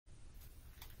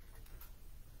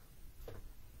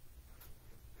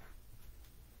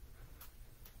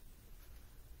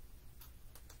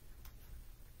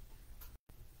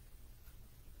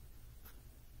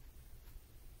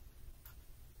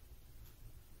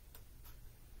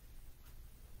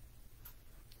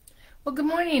Well, good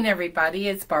morning, everybody.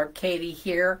 It's Barb Katie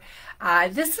here.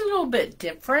 This is a little bit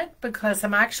different because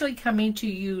I'm actually coming to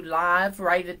you live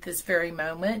right at this very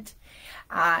moment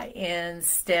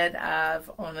instead of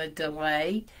on a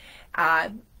delay.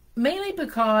 Mainly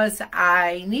because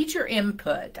I need your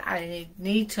input. I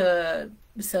need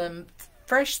some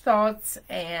fresh thoughts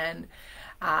and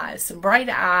some bright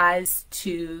eyes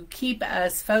to keep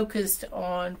us focused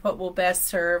on what will best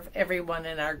serve everyone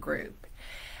in our group.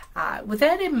 With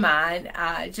that in mind,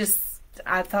 I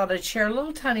thought I'd share a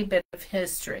little tiny bit of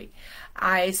history.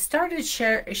 I started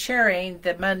sharing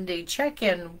the Monday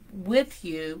check-in with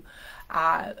you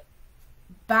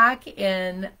back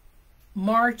in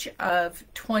March of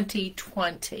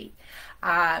 2020.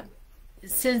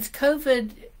 Since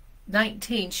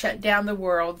COVID-19 shut down the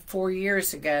world 4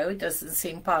 years ago, it doesn't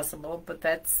seem possible, but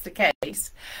that's the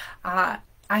case. I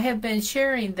have been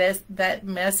sharing that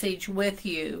message with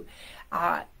you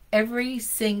every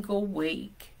single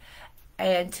week,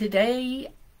 and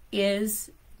today is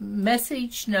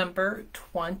message number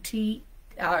 2010.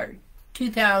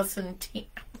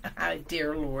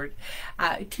 Dear Lord,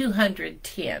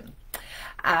 210.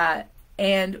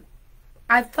 And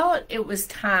I thought it was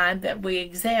time that we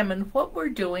examine what we're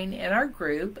doing in our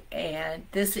group, and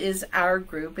this is our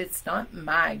group, it's not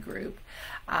my group,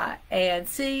 and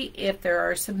see if there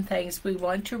are some things we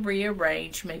want to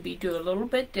rearrange, maybe do a little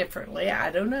bit differently.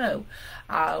 I don't know.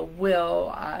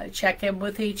 We'll check in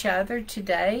with each other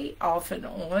today, off and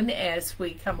on, as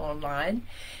we come online,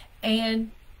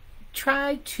 and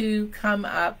try to come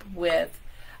up with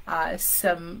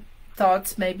some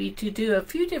thoughts, maybe to do a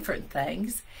few different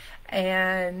things,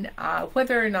 and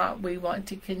whether or not we want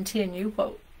to continue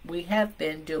what we have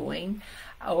been doing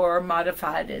or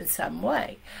modify it in some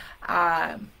way.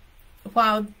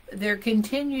 While there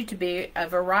continue to be a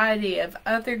variety of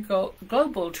other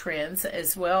global trends,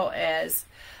 as well as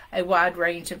a wide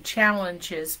range of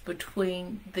challenges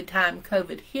between the time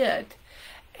COVID hit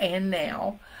and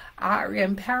now, our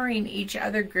Empowering Each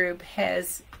Other group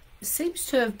seems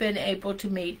to have been able to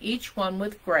meet each one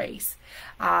with grace.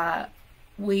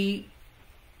 We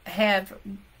have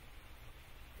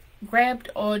grabbed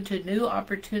onto new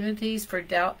opportunities for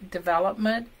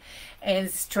development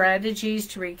and strategies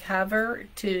to recover,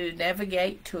 to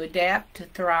navigate, to adapt, to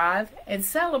thrive, and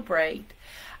celebrate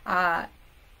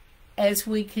as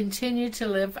we continue to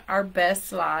live our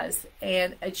best lives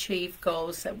and achieve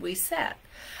goals that we set.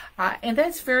 And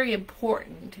that's very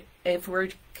important if we're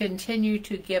continue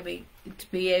to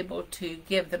be able to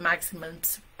give the maximum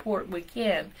support we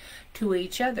can to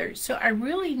each other. So I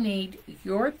really need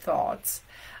your thoughts,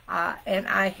 and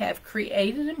I have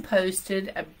created and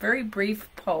posted a very brief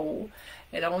poll.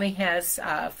 It only has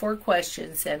 4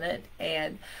 questions in it,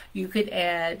 and you could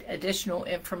add additional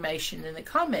information in the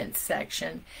comments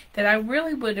section that I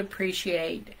really would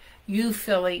appreciate you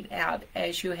filling out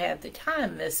as you have the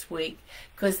time this week,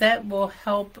 because that will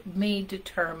help me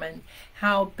determine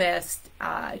how best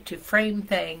to frame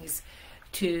things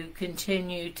to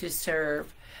continue to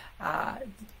serve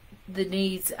the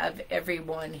needs of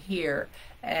everyone here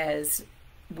as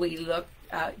we look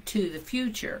to the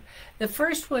future. The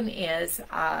first one is,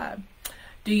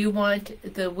 do you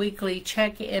want the weekly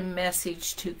check-in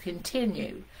message to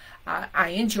continue? I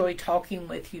enjoy talking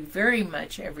with you very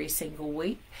much every single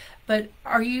week, but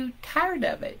are you tired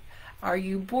of it? Are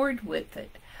you bored with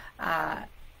it?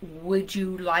 Would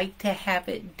you like to have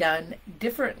it done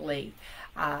differently?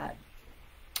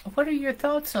 What are your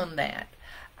thoughts on that?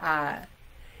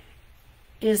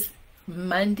 Is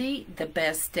Monday the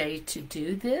best day to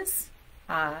do this?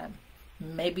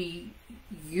 Maybe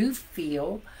you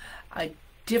feel a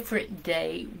different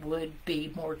day would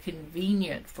be more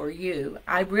convenient for you.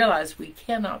 I realize we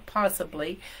cannot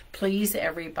possibly please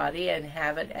everybody and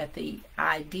have it at the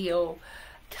ideal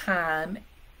time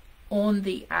on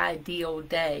the ideal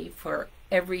day for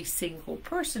every single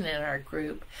person in our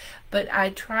group, but I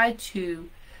try to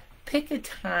pick a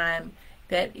time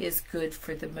that is good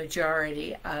for the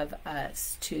majority of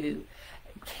us to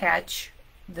catch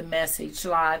the message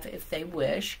live if they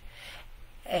wish,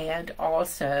 and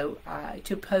also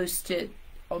to post it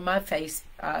on my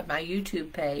my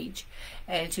YouTube page,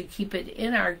 and to keep it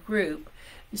in our group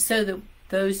so that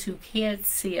those who can't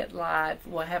see it live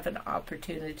will have an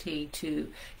opportunity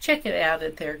to check it out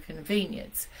at their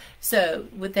convenience. So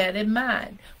with that in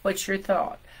mind, what's your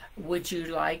thought? Would you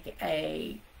like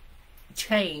a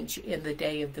change in the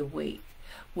day of the week?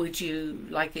 Would you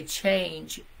like a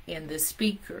change in the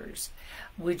speakers?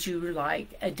 Would you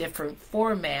like a different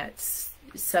format,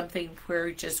 something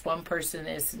where just one person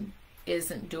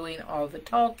isn't doing all the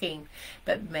talking,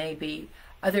 but maybe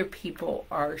other people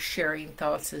are sharing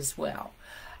thoughts as well?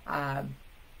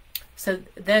 So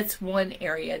that's one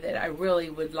area that I really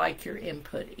would like your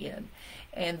input in.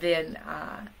 And then,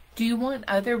 do you want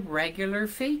other regular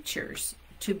features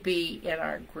to be in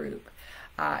our group?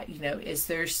 Is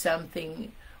there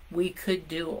something we could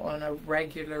do on a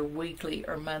regular weekly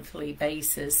or monthly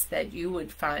basis that you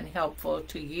would find helpful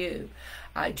to you?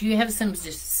 Do you have some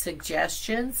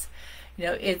suggestions?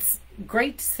 It's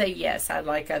great to say, yes, I'd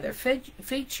like other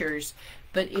features,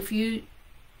 but if you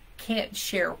can't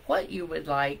share what you would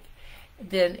like,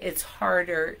 then it's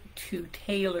harder to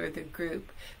tailor the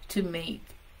group to meet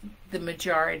the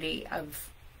majority of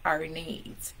our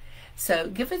needs. So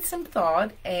give it some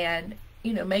thought and,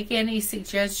 make any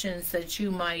suggestions that you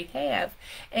might have.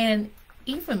 And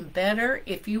even better,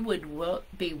 if you would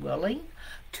be willing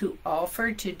to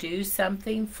offer to do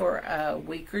something for a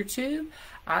week or two,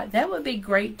 that would be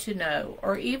great to know.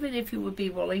 Or even if you would be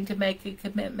willing to make a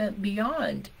commitment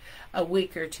beyond a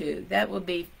week or two, that would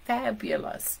be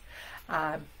fabulous.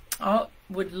 I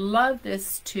would love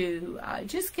this to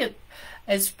just get,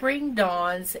 as spring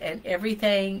dawns and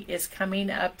everything is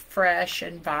coming up fresh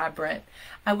and vibrant,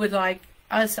 I would like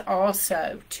us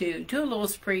also to do a little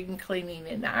spring cleaning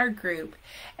in our group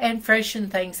and freshen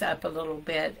things up a little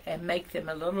bit and make them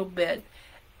a little bit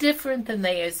different than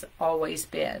they has always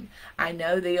been. I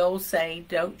know the old saying,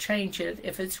 don't change it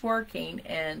if it's working,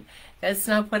 and that's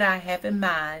not what I have in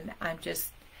mind. I'm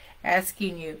just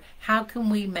asking you, how can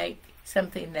we make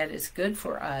something that is good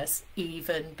for us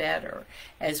even better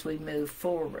as we move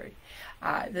forward?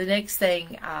 The next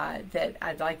thing that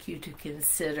I'd like you to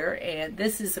consider, and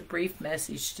this is a brief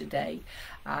message today,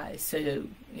 so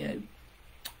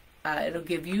it'll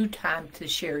give you time to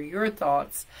share your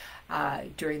thoughts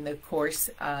during the course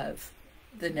of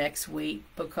the next week,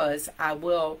 because I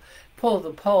will pull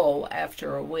the poll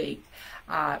after a week.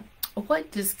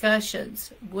 What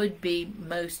discussions would be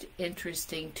most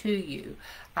interesting to you?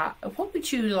 What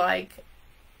would you like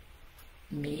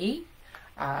me,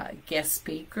 guest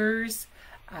speakers,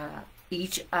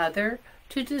 each other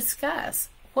to discuss?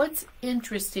 What's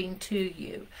interesting to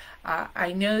you?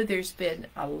 I know there's been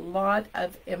a lot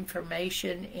of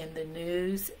information in the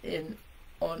news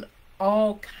on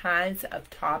all kinds of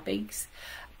topics,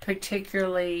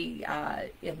 particularly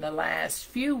in the last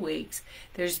few weeks.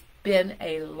 There's been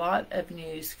a lot of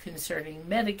news concerning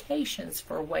medications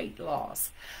for weight loss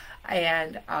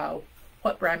and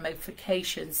what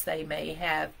ramifications they may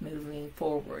have moving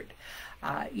forward.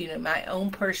 My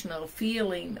own personal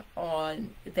feeling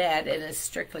on that, and a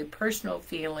strictly personal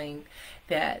feeling,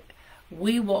 that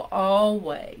we will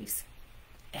always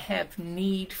have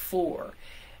need for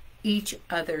each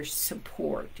other's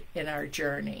support in our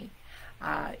journey.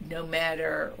 No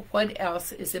matter what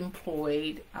else is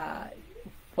employed,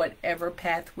 whatever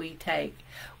path we take,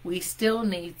 we still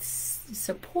need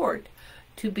support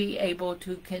to be able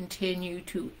to continue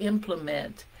to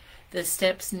implement the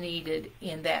steps needed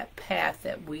in that path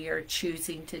that we are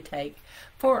choosing to take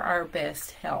for our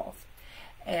best health.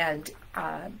 And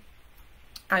I'm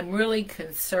really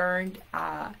concerned.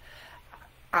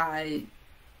 I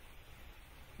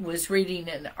was reading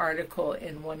an article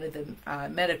in one of the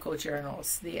medical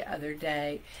journals the other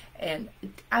day, and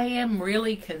I am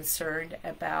really concerned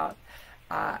about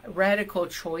radical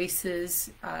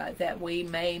choices that we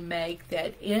may make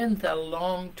that in the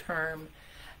long term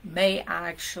may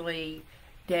actually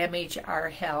damage our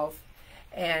health.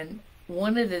 And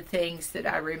one of the things that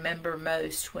I remember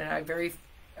most when I very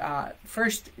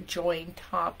first joined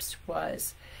TOPS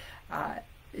was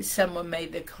someone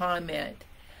made the comment,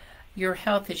 your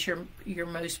health is your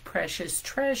most precious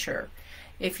treasure.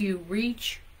 If you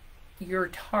reach your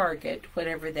target,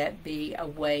 whatever that be, a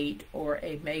weight or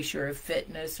a measure of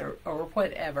fitness or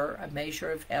whatever, a measure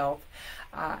of health,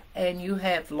 and you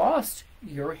have lost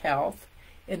your health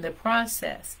in the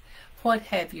process, what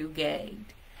have you gained?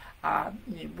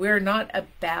 We're not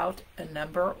about a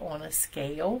number on a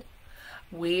scale.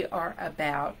 We are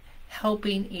about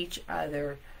helping each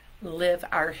other live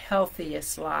our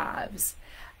healthiest lives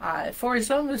for as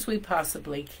long as we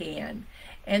possibly can.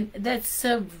 And that's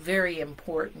so very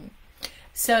important.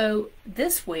 So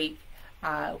this week,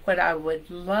 what I would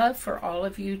love for all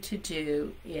of you to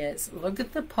do is look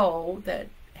at the poll that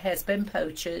has been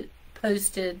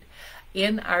posted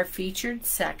in our featured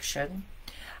section.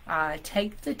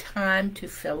 Take the time to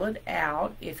fill it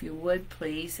out, if you would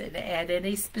please, and add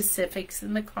any specifics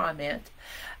in the comment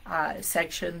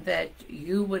section that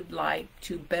you would like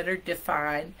to better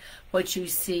define what you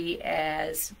see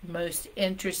as most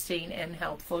interesting and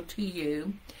helpful to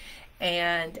you.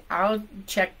 And I'll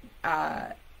check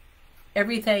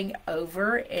everything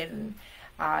over and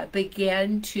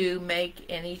begin to make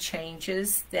any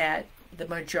changes that the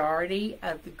majority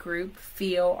of the group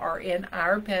feel are in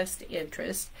our best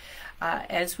interest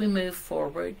as we move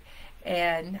forward.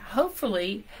 And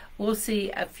hopefully we'll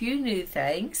see a few new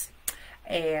things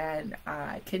and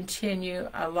continue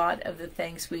a lot of the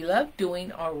things we love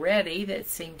doing already that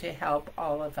seem to help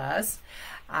all of us.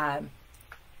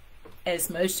 As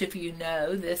most of you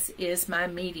know, this is my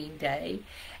meeting day,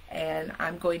 and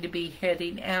I'm going to be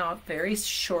heading out very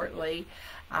shortly.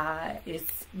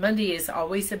 Monday is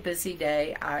always a busy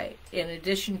day. In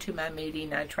addition to my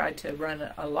meeting, I try to run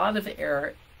a lot of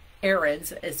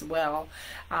errands as well,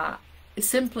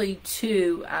 simply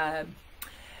to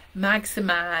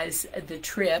maximize the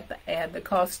trip and the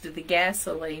cost of the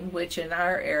gasoline, which in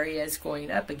our area is going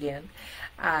up again.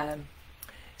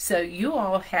 So you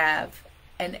all have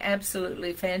an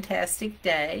absolutely fantastic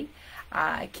day.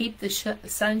 Keep the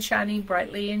sun shining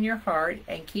brightly in your heart,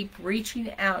 and keep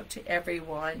reaching out to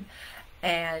everyone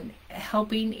and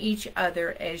helping each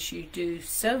other as you do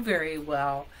so very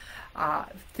well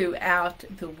throughout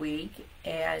the week.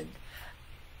 And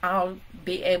I'll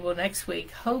be able next week,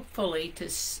 hopefully, to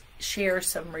share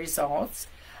some results.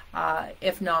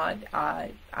 If not,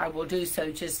 I will do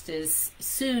so just as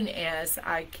soon as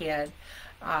I can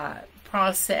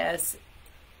process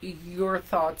your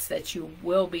thoughts that you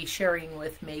will be sharing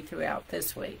with me throughout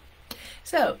this week.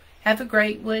 So, have a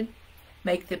great one.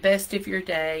 Make the best of your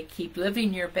day. Keep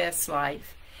living your best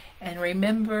life. And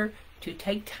remember to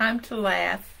take time to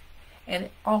laugh, and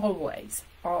always,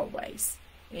 always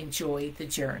enjoy the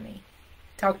journey.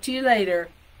 Talk to you later.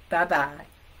 Bye-bye.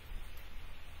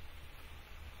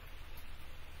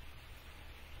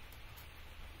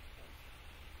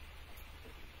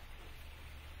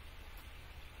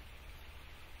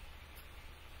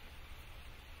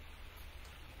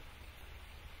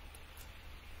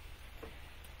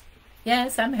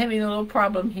 Yes, I'm having a little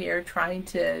problem here trying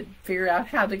to figure out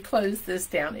how to close this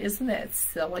down. Isn't that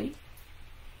silly?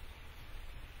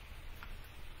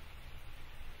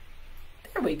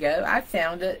 There we go. I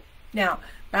found it. Now,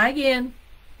 bye again.